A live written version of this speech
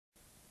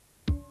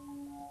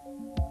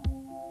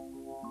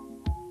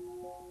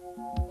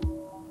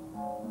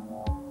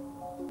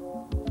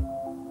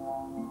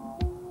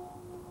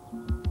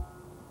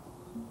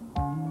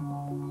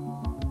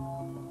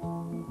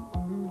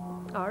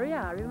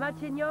Shah,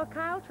 imagine your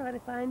cow trying to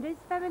find his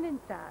feminine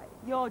side.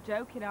 You're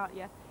joking, aren't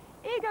you?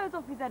 He goes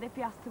off his head if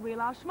he has to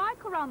wheel our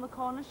Schmeichel round the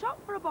corner shop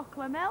for a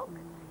bottle of milk.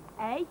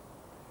 Eh?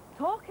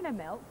 Talking of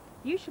milk,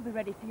 you should be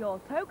ready for your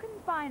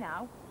tokens by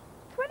now.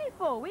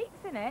 24 weeks,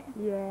 innit?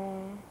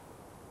 Yeah.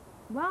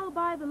 Well,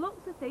 by the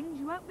looks of things,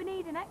 you won't be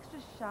needing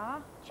extras, Shah.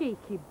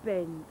 Cheeky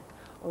bint.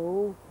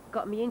 Oh,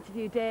 got me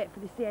interview date for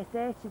the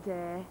CSA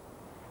today.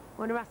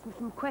 Want to ask me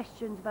some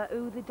questions about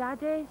who the dad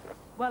is?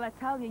 Well, I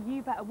tell you,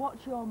 you better watch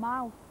your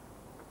mouth.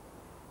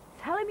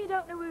 Tell him you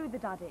don't know who the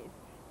dad is.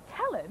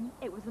 Tell him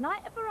it was a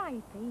night of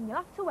variety and you'll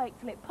have to wait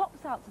till it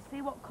pops out to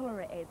see what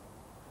colour it is.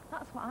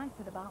 That's what I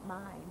said about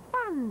mine.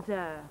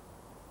 Banda!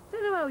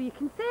 Don't know how you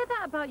can say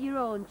that about your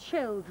own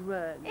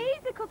children. Easy,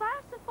 because I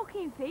have to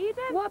fucking feed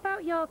him. What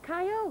about your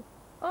Kyle?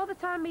 All the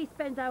time he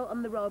spends out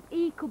on the road,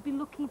 he could be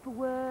looking for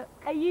work.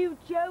 Are you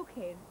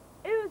joking?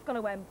 Who's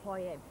going to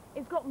employ him?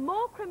 He's got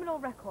more criminal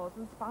records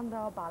than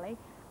Spandau Ballet,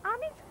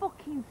 and he's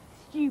fucking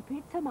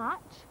stupid to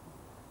match.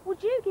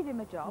 Would you give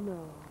him a job?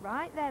 No.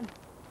 Right then.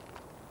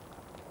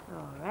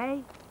 All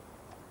right.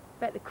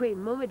 Bet the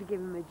Queen Mum would give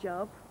him a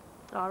job.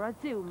 Or I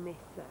do miss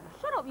her.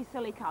 Shut up, you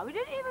silly cow. We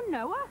didn't even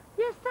know her.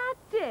 Yes, I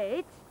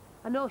did.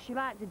 I know she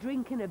liked to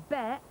drink and a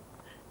bet.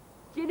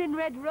 Gin and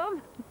red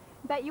rum.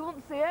 Bet you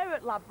wouldn't see her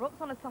at Ladbrokes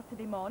on a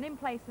Saturday morning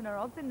placing her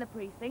odds in the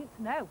precinct.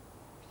 No.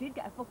 She'd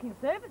get a fucking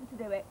servant to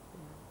do it.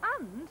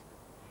 And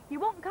you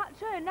won't catch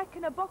her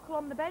necking a buckle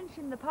on the bench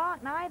in the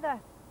park neither.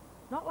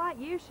 Not like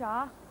you,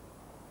 Shah.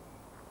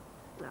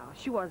 Oh,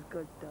 she was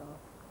good, though.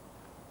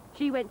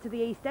 She went to the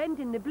East End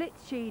in the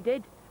Blitz, she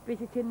did,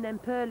 visiting them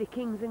pearly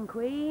kings and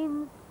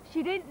queens.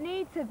 She didn't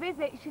need to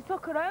visit, she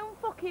took her own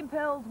fucking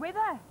pearls with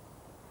her.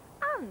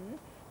 And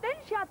then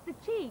she had the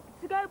cheek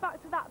to go back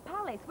to that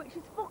palace, which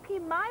is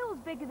fucking miles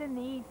bigger than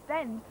the East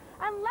End,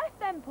 and left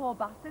them poor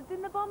bastards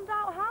in the bombed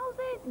out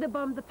houses. They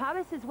bombed the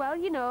palace as well,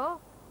 you know.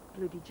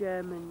 Bloody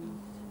Germans.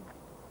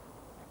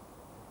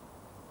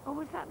 Or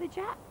was that the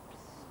Japs?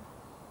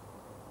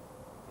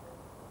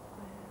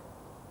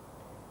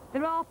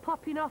 They're all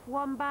popping off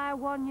one by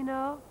one, you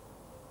know.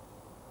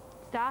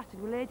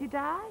 Started with Lady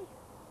Di.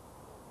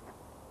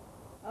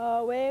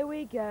 Oh, here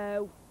we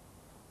go.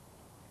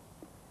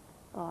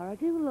 Oh, I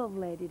do love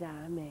Lady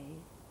Di, me.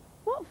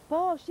 What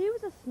for? She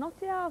was a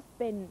snotty ass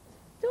bint.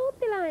 Don't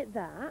be like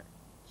that.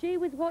 She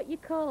was what you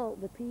call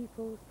the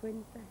people's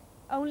princess.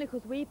 Only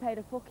 'cause we paid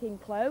a fucking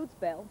clothes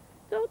bill.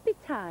 Don't be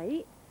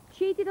tight.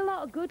 She did a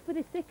lot of good for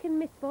the sick and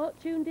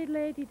misfortune, did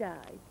Lady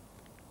Di.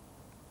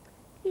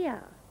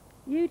 Yeah,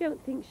 you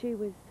don't think she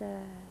was,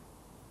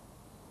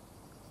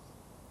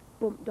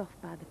 bumped off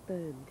by the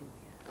firm, do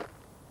you?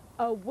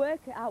 Oh,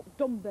 work it out,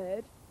 dumb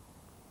bird.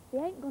 They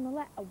ain't gonna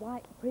let a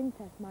white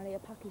princess marry a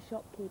packy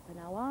shopkeeper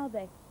now, are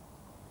they?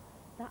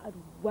 That'd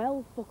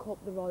well fuck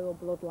up the royal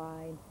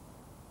bloodline.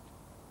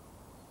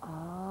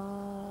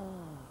 Oh,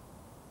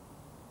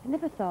 I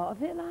never thought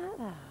of it like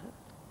that.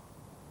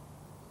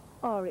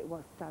 Or it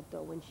was sad,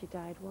 though, when she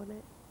died, wasn't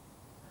it?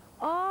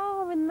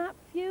 Oh, and that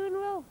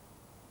funeral.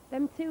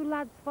 Them two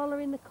lads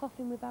following the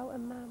coffin without a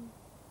man.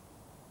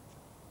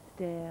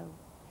 Still,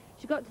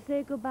 she got to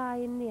say goodbye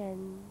in the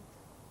end.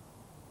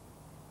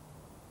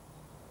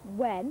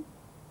 When?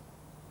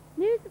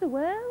 News of the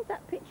world,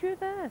 that picture of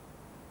her,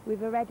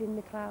 with her head in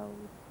the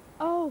clouds.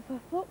 Oh, for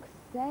fuck's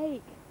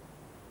sake.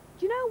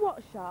 Do you know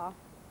what, Shah?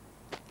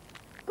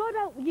 God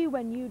help you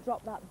when you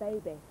drop that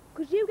baby,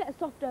 'cause you get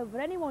soft over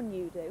anyone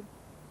you do.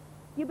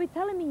 You'll be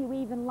telling me you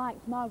even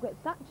liked Margaret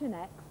Thatcher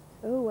next.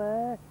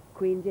 Oh,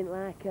 Queen didn't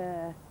like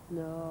her.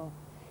 No.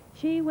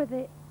 She was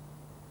it.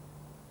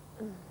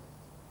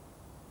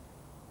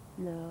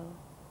 No.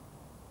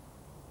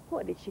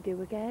 What did she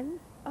do again?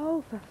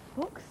 Oh, for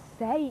fuck's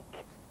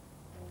sake.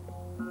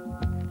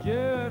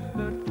 Just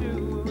the